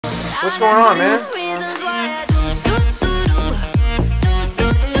What's going on, man?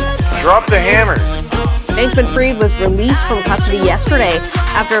 Drop the hammers. Bankman-Fried was released from custody yesterday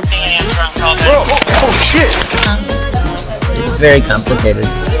after... Oh shit! It's very complicated.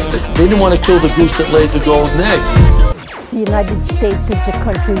 They didn't want to kill the goose that laid the golden egg. The United States is a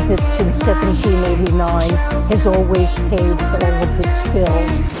country that since 1789 has always paid all of its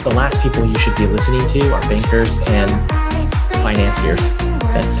bills. The last people you should be listening to are bankers and financiers.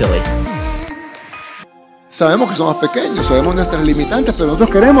 That's silly. Sabemos que somos pequeños, sabemos nuestras limitantes, pero nosotros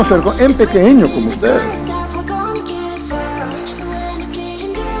queremos ser en pequeño como ustedes.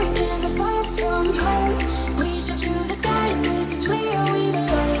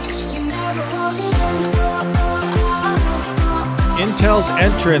 Intel's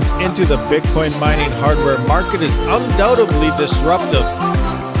entrance into the Bitcoin mining hardware market is undoubtedly disruptive.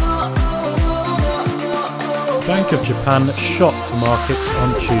 Bank of Japan shocked markets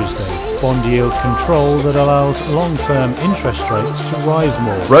on Tuesday. Bond yield control that allows long-term interest rates to rise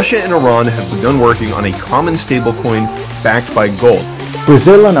more. Russia and Iran have begun working on a common stablecoin backed by gold.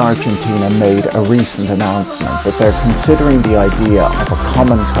 Brazil and Argentina made a recent announcement that they're considering the idea of a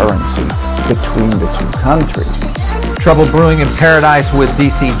common currency between the two countries. Trouble brewing in paradise with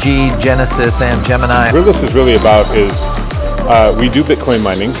DCG, Genesis, and Gemini. What this is really about is we do Bitcoin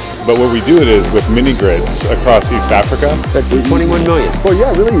mining, but what we do it is with mini grids across East Africa. That's 21 million. Well, yeah,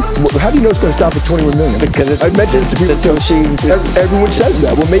 really. How do you know it's going to stop at 21 million? Because it's I mentioned to people, everyone says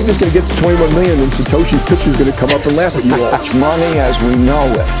that. Well, maybe it's going to get to 21 million and Satoshi's picture is going to come up and laugh at you all. Money as we know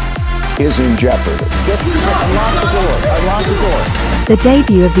it is in jeopardy. Unlock the door. Unlock the door. The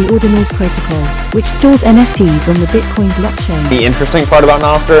debut of the Ordinals protocol, which stores NFTs on the Bitcoin blockchain. The interesting part about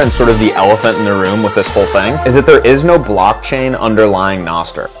Nostr, and sort of the elephant in the room with this whole thing, is that there is no blockchain underlying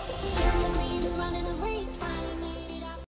Nostr.